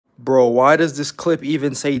Bro, why does this clip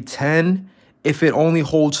even say 10 if it only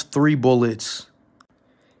holds 3 bullets?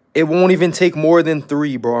 It won't even take more than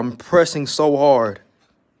 3, bro. I'm pressing so hard.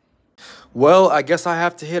 Well, I guess I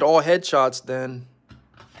have to hit all headshots then.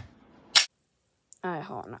 Alright,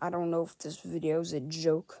 hold on. I don't know if this video is a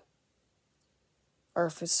joke or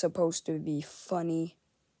if it's supposed to be funny.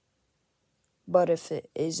 But if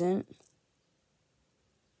it isn't,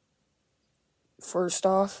 first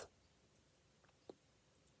off,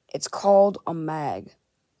 it's called a mag.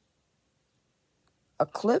 A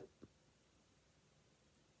clip,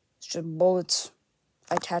 it's just bullets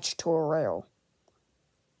attached to a rail.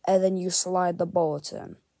 And then you slide the bullets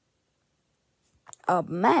in. A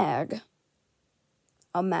mag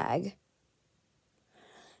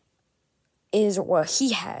is what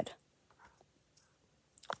he had,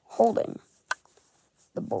 holding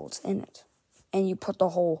the bullets in it. And you put the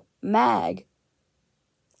whole mag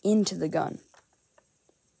into the gun.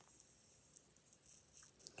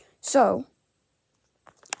 So,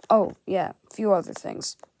 oh yeah, a few other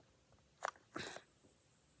things.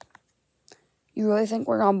 You really think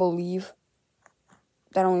we're gonna believe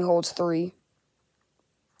that only holds 3?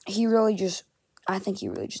 I think he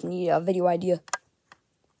really just needed a video idea.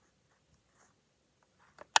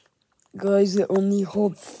 Guys, it only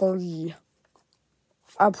holds 3.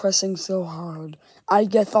 I'm pressing so hard. I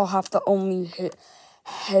guess I'll have to only hit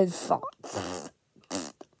headshots.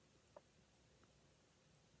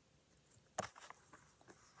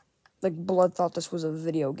 Like, Blood thought this was a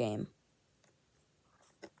video game.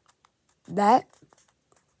 That,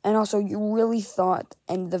 and also, you really thought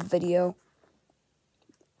in the video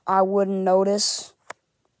I wouldn't notice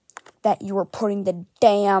that you were putting the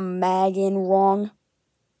damn mag in wrong?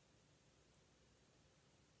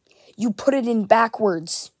 You put it in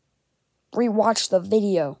backwards. Rewatch the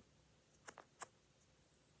video.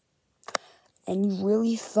 And you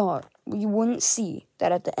really thought you wouldn't see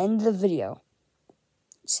that at the end of the video,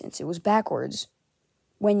 since it was backwards,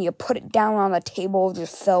 when you put it down on the table, it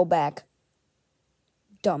just fell back.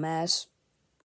 Dumbass.